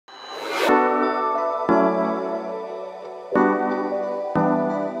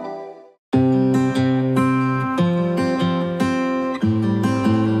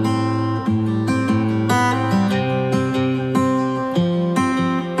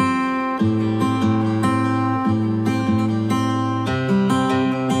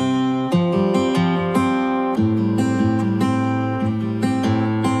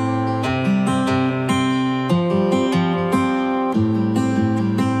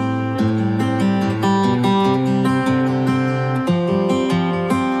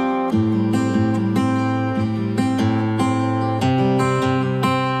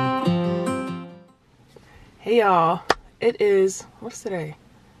y'all. It is, what's today?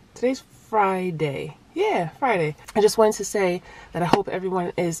 Today's Friday. Yeah, Friday. I just wanted to say that I hope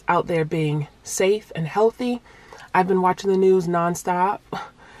everyone is out there being safe and healthy. I've been watching the news nonstop.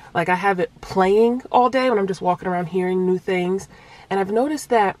 Like, I have it playing all day when I'm just walking around hearing new things. And I've noticed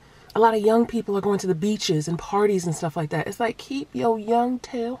that a lot of young people are going to the beaches and parties and stuff like that. It's like, keep your young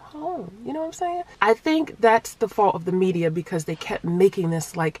tail home. You know what I'm saying? I think that's the fault of the media, because they kept making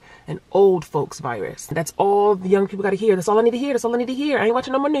this like an old folks virus. That's all the young people got to hear. That's all I need to hear. That's all I need to hear. I ain't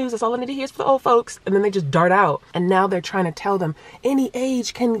watching no more news. That's all I need to hear is for the old folks. And then they just dart out. And now they're trying to tell them any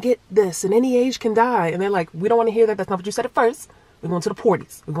age can get this and any age can die. And they're like, we don't want to hear that. That's not what you said at first. We're going to the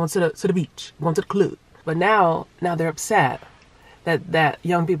parties. We're going to the beach. We're going to the club. But now they're upset that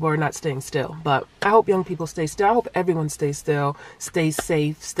young people are not staying still. But I hope young people stay still. I hope everyone stays still, stay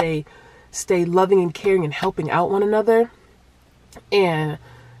safe, stay loving and caring and helping out one another. And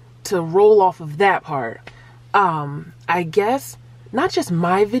to roll off of that part, I guess not just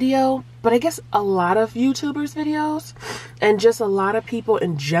my video, but I guess a lot of YouTubers' videos and just a lot of people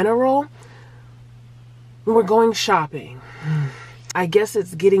in general, when we're going shopping, I guess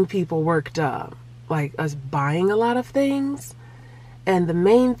it's getting people worked up, like us buying a lot of things. And the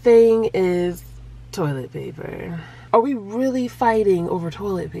main thing is toilet paper. Are we really fighting over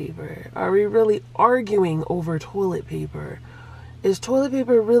toilet paper? Are we really arguing over toilet paper? Is toilet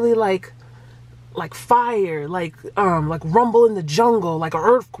paper really like fire, like rumble in the jungle, like an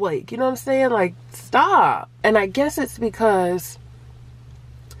earthquake? You know what I'm saying? Like, stop. And I guess it's because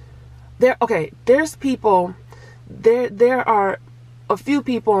there's people, there are a few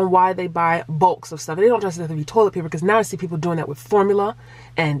people on why they buy bulks of stuff. They don't just have to be toilet paper, because now I see people doing that with formula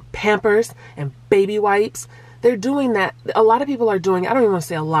and Pampers and baby wipes. They're doing that. A lot of people are doing, I don't even want to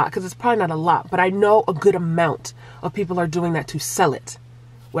say a lot, because it's probably not a lot, but I know a good amount of people are doing that to sell it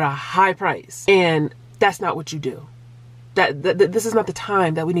with a high price. And that's not what you do. This is not the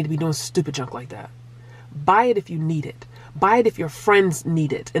time that we need to be doing stupid junk like that. Buy it if you need it. Buy it if your friends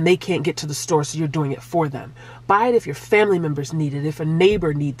need it and they can't get to the store, so you're doing it for them. Buy it if your family members need it, if a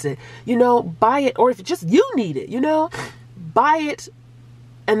neighbor needs it, you know, buy it. Or if just you need it, you know, buy it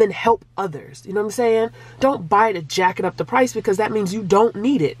and then help others. You know what I'm saying? Don't buy it to jack it up the price, because that means you don't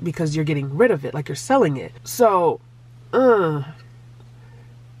need it, because you're getting rid of it, like you're selling it. So,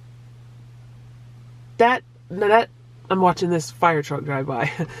 that I'm watching this fire truck drive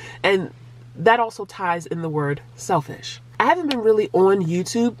by and that also ties in the word selfish. I haven't been really on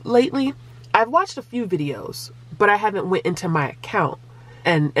YouTube lately. I've watched a few videos, but I haven't went into my account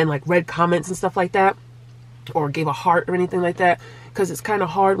and like read comments and stuff like that, or gave a heart or anything like that, because it's kind of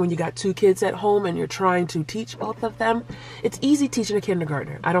hard when you got two kids at home and you're trying to teach both of them. It's easy teaching a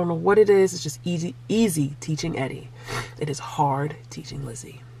kindergartner. I don't know what it is. It's just easy teaching Eddie. It is hard teaching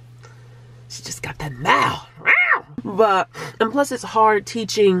Lizzie. She just got that mouth. And plus it's hard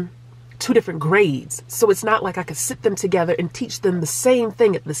teaching two different grades, so it's not like I could sit them together and teach them the same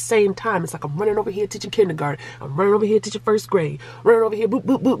thing at the same time. It's like I'm running over here teaching kindergarten, I'm running over here teaching first grade, running over here boop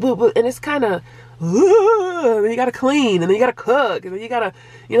boop boop boop boop, and it's kind of then you gotta clean, and then you gotta cook, and then you gotta,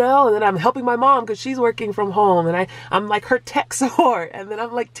 you know, and then I'm helping my mom because she's working from home, and I'm like her tech support, and then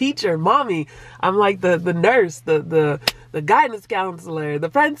I'm like teacher, mommy, I'm like the nurse, the guidance counselor, the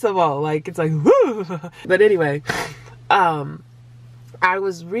principal, like it's like whoo. But anyway, I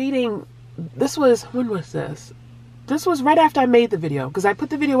was reading, when was this? This was right after I made the video, because I put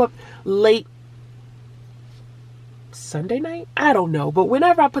the video up late Sunday night? I don't know. But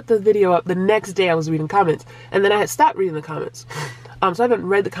whenever I put the video up, the next day I was reading comments, and then I had stopped reading the comments. So I haven't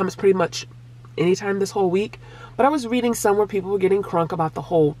read the comments pretty much anytime this whole week, but I was reading some where people were getting crunk about the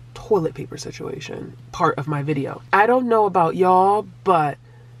whole toilet paper situation part of my video. I don't know about y'all, but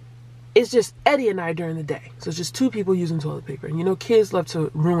it's just Eddie and I during the day. So it's just two people using toilet paper. And you know, kids love to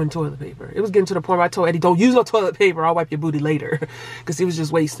ruin toilet paper. It was getting to the point where I told Eddie, don't use no toilet paper, I'll wipe your booty later. Because he was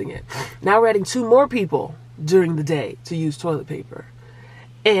just wasting it. Now we're adding two more people during the day to use toilet paper.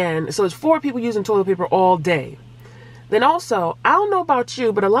 And so it's 4 people using toilet paper all day. Then also, I don't know about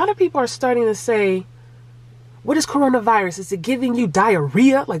you, but a lot of people are starting to say, what is coronavirus? Is it giving you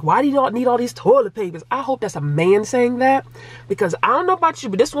diarrhea? Like, why do you not need all these toilet papers? I hope that's a man saying that, because I don't know about you,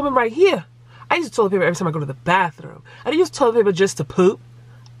 but this woman right here, I use toilet paper every time I go to the bathroom. I don't use toilet paper just to poop.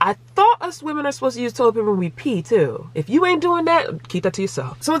 I thought us women are supposed to use toilet paper when we pee too. If you ain't doing that, keep that to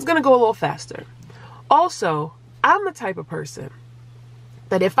yourself. So it's gonna go a little faster. Also, I'm the type of person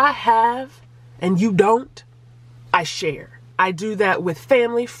that if I have and you don't, I share. I do that with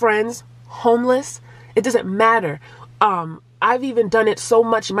family, friends, homeless. It doesn't matter. I've even done it so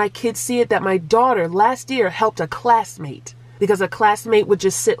much my kids see it that my daughter last year helped a classmate, because a classmate would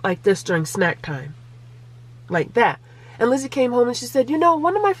just sit like this during snack time. like that. And Lizzie came home and she said, you know,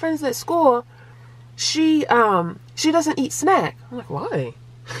 one of my friends at school, she doesn't eat snack. I'm like, why?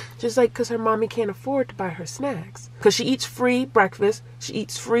 She's like, because her mommy can't afford to buy her snacks. Because she eats free breakfast, she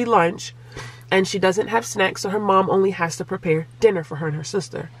eats free lunch, and she doesn't have snacks, so her mom only has to prepare dinner for her and her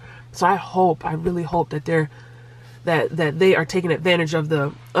sister. So I really hope that they are taking advantage of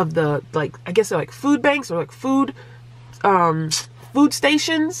the like, I guess they're like food banks or like food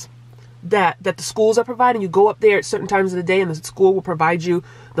stations that the schools are providing. You go up there at certain times of the day and the school will provide you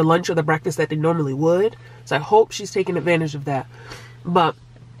the lunch or the breakfast that they normally would. So I hope she's taking advantage of that. But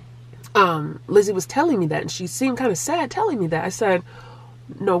Lizzie was telling me that, and she seemed kind of sad telling me that. I said,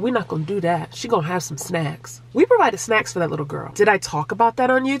 no, we're not going to do that. She's going to have some snacks. We provided snacks for that little girl. Did I talk about that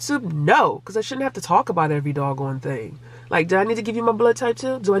on YouTube? No, because I shouldn't have to talk about every doggone thing. Like, do I need to give you my blood type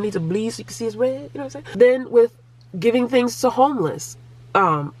too? Do I need to bleed so you can see it's red? You know what I'm saying? Then with giving things to homeless,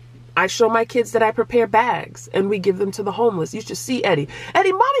 I show my kids that I prepare bags and we give them to the homeless. You should see Eddie.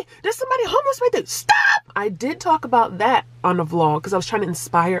 Eddie, mommy, there's somebody homeless right there. Stop! I did talk about that on the vlog because I was trying to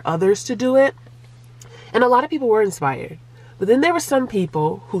inspire others to do it. And a lot of people were inspired. But then there were some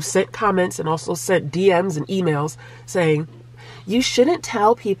people who sent comments and also sent DMs and emails saying, you shouldn't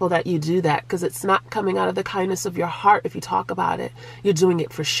tell people that you do that because it's not coming out of the kindness of your heart if you talk about it. You're doing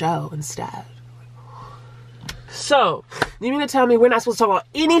it for show instead. So, you mean to tell me we're not supposed to talk about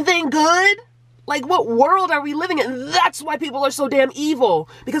anything good? Like, what world are we living in? That's why people are so damn evil.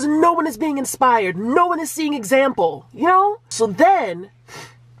 Because no one is being inspired. No one is seeing example, you know? So then,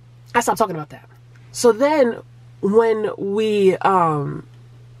 I stopped talking about that. So then, when we I'm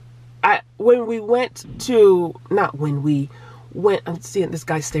seeing this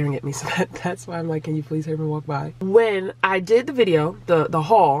guy staring at me, so that's why I'm like, can you please hear me walk by? When I did the video, the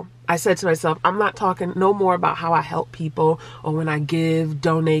haul, I said to myself, I'm not talking no more about how I help people or when I give,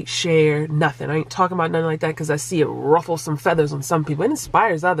 donate, share, nothing. I ain't talking about nothing like that because I see it ruffle some feathers on some people. It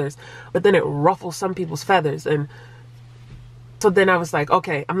inspires others, but then it ruffles some people's feathers. And so then I was like,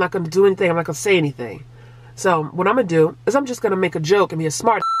 okay, I'm not going to do anything. I'm not going to say anything. So what I'm going to do is I'm just going to make a joke and be a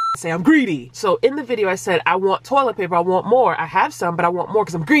smart say I'm greedy. So in the video I said, I want toilet paper. I want more. I have some, but I want more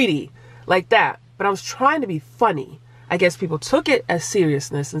because I'm greedy. Like that. But I was trying to be funny. I guess people took it as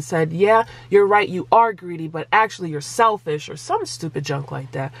seriousness and said, yeah, you're right. You are greedy, but actually you're selfish or some stupid junk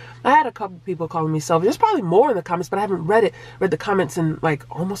like that. I had a couple people calling me selfish. There's probably more in the comments, but I haven't read the comments in like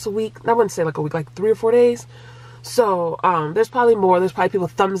almost a week. I wouldn't say like a week, like 3 or 4 days. So, there's probably more. There's probably people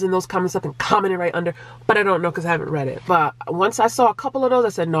thumbs in those comments up and commenting right under, but I don't know because I haven't read it. But once I saw a couple of those, I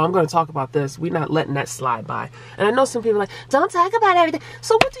said, no, I'm going to talk about this. We're not letting that slide by. And I know some people are like, don't talk about everything.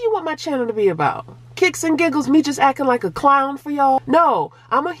 So what do you want my channel to be about? Kicks and giggles, me just acting like a clown for y'all? No,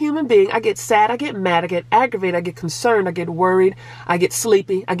 I'm a human being. I get sad, I get mad, I get aggravated, I get concerned, I get worried, I get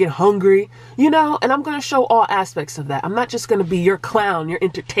sleepy, I get hungry, you know, and I'm going to show all aspects of that. I'm not just going to be your clown, your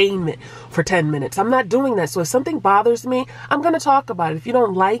entertainment for 10 minutes. I'm not doing that. So if something bothers me, I'm going to talk about it. If you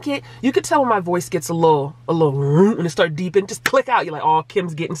don't like it, you could tell when my voice gets a little, when it starts deepening, just click out. You're like, oh,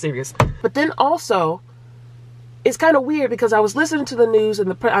 Kim's getting serious. But then also, it's kind of weird because I was listening to the news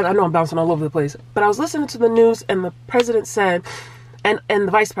and I know I'm bouncing all over the place, but I was listening to the news and the president said, and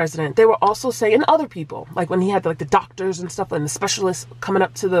the vice president, they were also saying, and other people, like when he had like the doctors and stuff and the specialists coming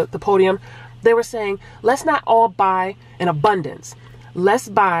up to the podium, they were saying, let's not all buy in abundance. Let's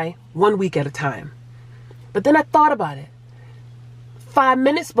buy 1 week at a time. But then I thought about it. 5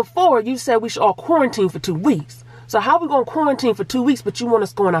 minutes before you said we should all quarantine for 2 weeks. So how are we going to quarantine for 2 weeks, but you want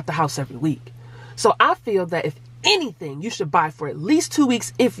us going out the house every week? So I feel that if anything, you should buy for at least 2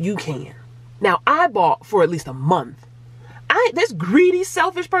 weeks if you can. Now, I bought for at least a month. This greedy,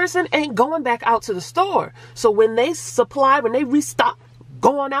 selfish person ain't going back out to the store. So when they restock,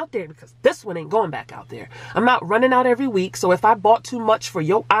 go on out there because this one ain't going back out there. I'm not running out every week. So if I bought too much for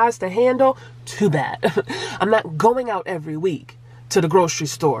your eyes to handle, too bad. I'm not going out every week to the grocery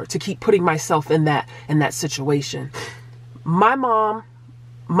store to keep putting myself in that situation. My mom,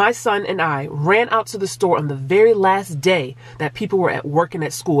 my son and I ran out to the store on the very last day that people were working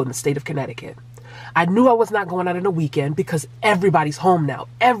at school in the state of Connecticut. I knew I was not going out on a weekend because everybody's home now.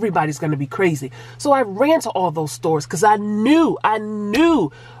 Everybody's going to be crazy. So I ran to all those stores because I knew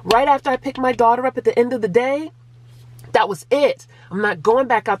right after I picked my daughter up at the end of the day, that was it. I'm not going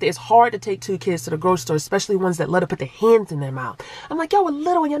back out there. It's hard to take 2 kids to the grocery store, especially ones that let her put their hands in their mouth. I'm like, y'all were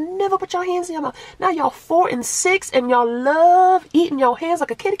little and y'all never put your hands in your mouth. Now y'all 4 and 6 and y'all love eating your hands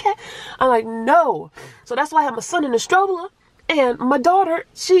like a kitty cat. I'm like, no. So that's why I have my son in the stroller And my daughter,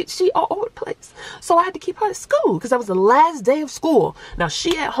 she all over the place. So I had to keep her at school because that was the last day of school. Now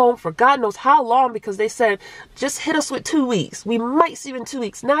she at home for God knows how long because they said, just hit us with 2 weeks. We might see you in 2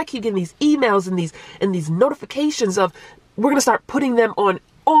 weeks. Now I keep getting these emails and these notifications of we're going to start putting them on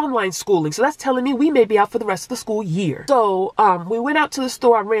online schooling. So that's telling me we may be out for the rest of the school year. So we went out to the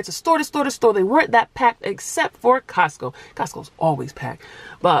store. I ran to store to store to store. They weren't that packed except for Costco. Costco's always packed.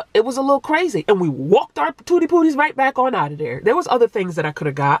 But it was a little crazy. And we walked our Tutti Pooties right back on out of there. There was other things that I could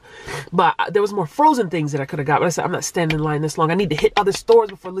have got. But there was more frozen things that I could have got. But I said, I'm not standing in line this long. I need to hit other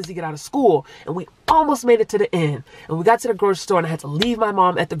stores before Lizzie get out of school. And we almost made it to the end. And we got to the grocery store and I had to leave my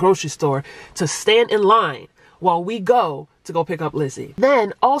mom at the grocery store to stand in line while we go pick up Lizzie.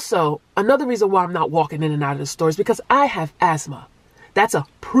 Then also, another reason why I'm not walking in and out of the store is because I have asthma. That's a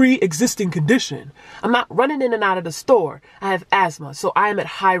pre-existing condition. I'm not running in and out of the store. I have asthma, so I am at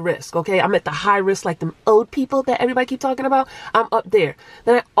high risk, okay? I'm at the high risk like them old people that everybody keep talking about. I'm up there.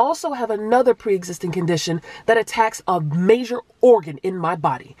 Then I also have another pre-existing condition that attacks a major organ in my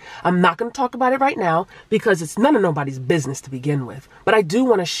body. I'm not going to talk about it right now because it's none of nobody's business to begin with. But I do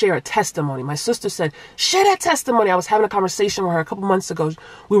want to share a testimony. My sister said, share that testimony. I was having a conversation with her a couple months ago.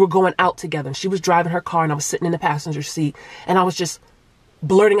 We were going out together and she was driving her car and I was sitting in the passenger seat and I was just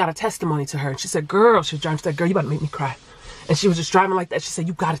blurting out a testimony to her. And she said, girl, she was driving. She said, girl, you about to make me cry. And she was just driving like that. She said,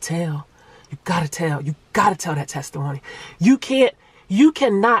 you got to tell. You got to tell. You got to tell that testimony. You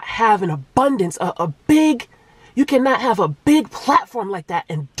cannot have an abundance, you cannot have a big platform like that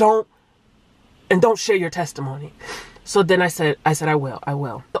and don't share your testimony. So then I said, I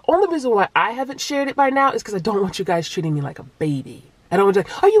will. The only reason why I haven't shared it by now is because I don't want you guys treating me like a baby. I don't want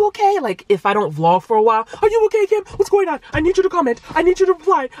to, are you okay? Like, if I don't vlog for a while, are you okay, Kim? What's going on? I need you to comment. I need you to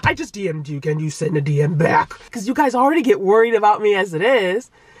reply. I just DM'd you. Can you send a DM back? Because you guys already get worried about me as it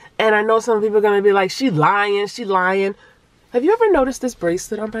is. And I know some people are going to be like, she lying. Have you ever noticed this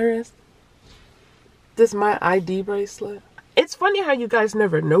bracelet on my wrist? This my ID bracelet? It's funny how you guys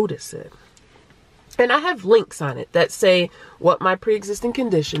never notice it. And I have links on it that say what my pre-existing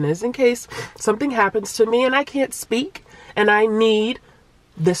condition is in case something happens to me and I can't speak. And I need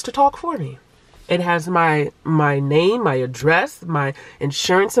this to talk for me. It has my name, my address, my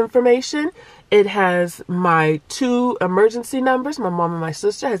insurance information. It has my 2 emergency numbers, my mom and my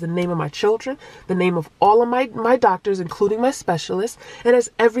sister. It has the name of my children, the name of all of my doctors, including my specialist. It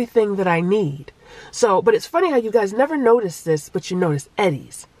has everything that I need. So, but it's funny how you guys never notice this, but you notice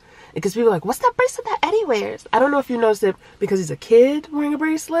Eddie's. Because people are like, what's that bracelet that Eddie wears? I don't know if you noticed it because he's a kid wearing a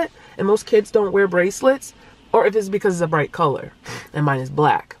bracelet. And most kids don't wear bracelets. Or if it's because it's a bright color and mine is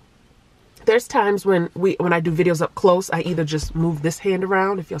black. There's times when I do videos up close, I either just move this hand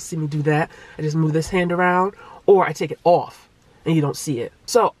around. If y'all see me do that, I just move this hand around, or I take it off and you don't see it.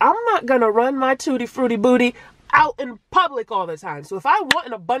 So I'm not going to run my tutti frutti booty out in public all the time. So if I want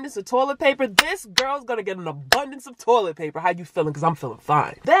an abundance of toilet paper, this girl's going to get an abundance of toilet paper. How you feeling? Because I'm feeling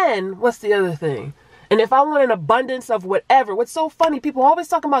fine. Then what's the other thing? And if I want an abundance of whatever, what's so funny, people always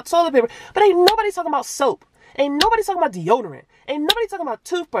talking about toilet paper, but ain't nobody talking about soap. Ain't nobody talking about deodorant. Ain't nobody talking about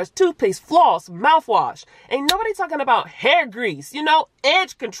toothbrush, toothpaste, floss, mouthwash. Ain't nobody talking about hair grease,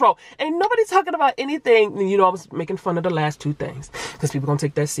 edge control. Ain't nobody talking about anything. I was making fun of the last 2 things because people gonna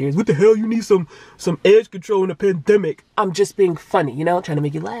take that serious. What the hell? You need some edge control in a pandemic. I'm just being funny, trying to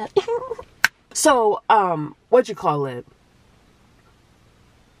make you laugh. So, what'd you call it?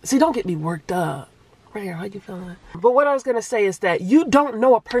 See, don't get me worked up. Right here, how you feeling? But what I was gonna say is that you don't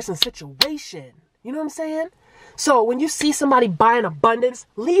know a person's situation. You know what I'm saying? So when you see somebody buying abundance,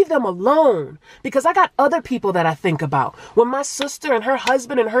 leave them alone. Because I got other people that I think about. When my sister and her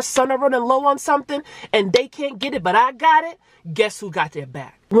husband and her son are running low on something and they can't get it, but I got it, guess who got their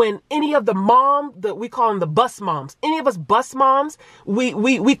back? When any of the we call them the bus moms, any of us bus moms,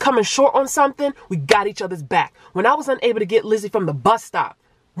 we coming short on something, we got each other's back. When I was unable to get Lizzie from the bus stop,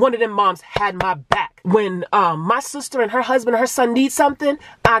 one of them moms had my back. When my sister and her husband and her son need something,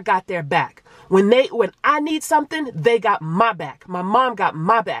 I got their back. When I need something, they got my back. My mom got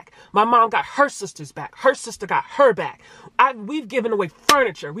my back. My mom got her sister's back. Her sister got her back. We've given away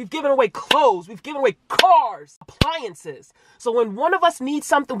furniture. We've given away clothes. We've given away cars, appliances. So when one of us needs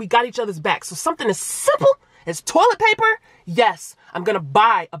something, we got each other's back. So something as simple as toilet paper, yes, I'm going to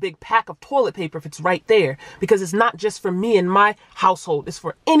buy a big pack of toilet paper if it's right there. Because it's not just for me and my household. It's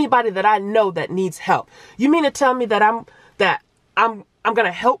for anybody that I know that needs help. You mean to tell me that I'm going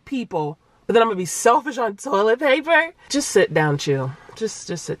to help people, but then I'm going to be selfish on toilet paper? Just sit down, chill. Just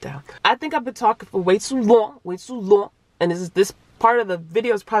sit down. I think I've been talking for way too long. And this part of the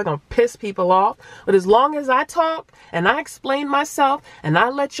video is probably going to piss people off. But as long as I talk and I explain myself and I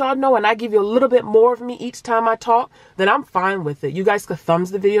let y'all know and I give you a little bit more of me each time I talk, then I'm fine with it. You guys could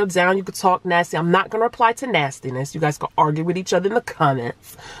thumbs the video down. You could talk nasty. I'm not going to reply to nastiness. You guys could argue with each other in the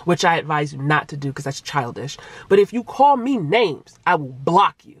comments, which I advise you not to do because that's childish. But if you call me names, I will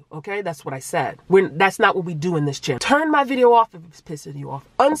block you. Okay, that's what I said. That's not what we do in this channel. Turn my video off if it's pissing you off.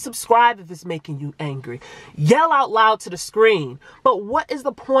 Unsubscribe if it's making you angry. Yell out loud to the screen. But what is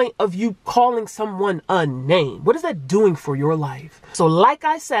the point of you calling someone a name? What is that doing for your life? So like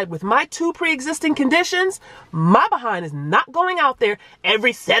I said, with my 2 pre-existing conditions, my behind is not going out there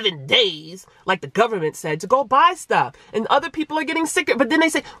every 7 days, like the government said, to go buy stuff. And other people are getting sicker. But then they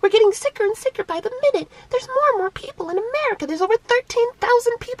say, we're getting sicker and sicker by the minute. There's more and more people in America. There's over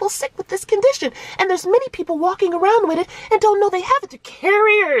 13,000 people sick with this condition, and there's many people walking around with it and don't know they have it. They're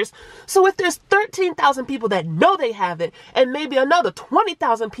carriers. So if there's 13,000 people that know they have it and maybe another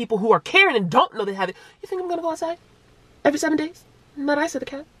 20,000 people who are carrying and don't know they have it, you think I'm gonna go outside every 7 days? Not I said the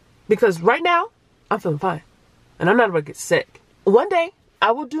cat. Because right now I'm feeling fine and I'm not about to get sick. One day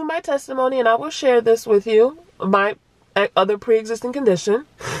I will do my testimony and I will share this with you, my other pre-existing condition.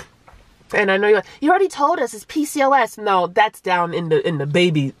 And I know you already told us it's PCOS. No, that's down in the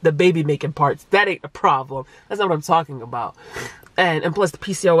baby making parts. That ain't a problem. That's not what I'm talking about. And plus the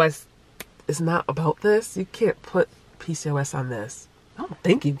PCOS is not about this. You can't put PCOS on this. I don't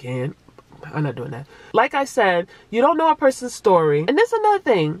think you can. I'm not doing that. Like I said, you don't know a person's story. And that's another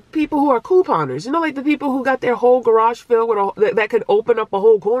thing. People who are couponers, you know, like the people who got their whole garage filled with that could open up a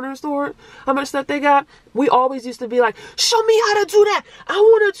whole corner store. How much stuff they got? We always used to be like, show me how to do that. I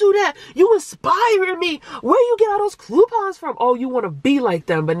want to do that. You inspire me. Where you get all those coupons from? Oh, you want to be like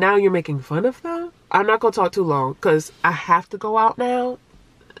them, but now you're making fun of them? I'm not going to talk too long because I have to go out now.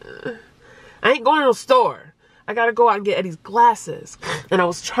 I ain't going to the store. I gotta go out and get Eddie's glasses. And I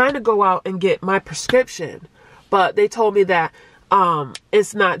was trying to go out and get my prescription, but they told me that I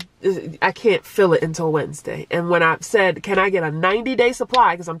can't fill it until Wednesday. And when I said, can I get a 90-day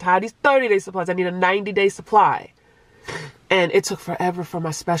supply? Because I'm tired of these 30-day supplies. I need a 90-day supply. And it took forever for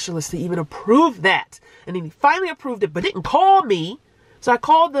my specialist to even approve that. And then he finally approved it, but didn't call me. So I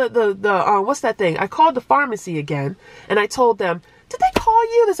called what's that thing? I called the pharmacy again, and I told them, did they call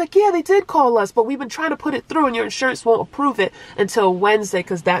you? They're like, yeah, they did call us, but we've been trying to put it through and your insurance won't approve it until Wednesday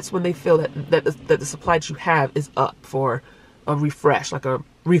because that's when they feel that the supply that you have is up for a refresh, like a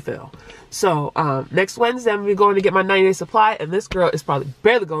refill. So next Wednesday, I'm going to be going to get my 90-day supply, and this girl is probably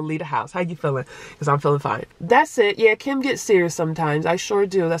barely going to leave the house. How you feeling? Because I'm feeling fine. That's it. Yeah, Kim gets serious sometimes. I sure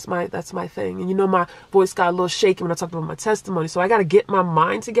do. That's my thing. And you know my voice got a little shaky when I talked about my testimony, so I got to get my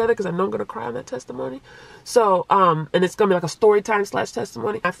mind together because I know I'm going to cry on that testimony. So, and it's going to be like a story time /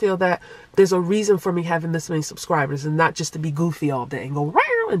 testimony. I feel that there's a reason for me having this many subscribers and not just to be goofy all day and go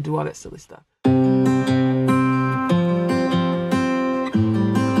and do all that silly stuff.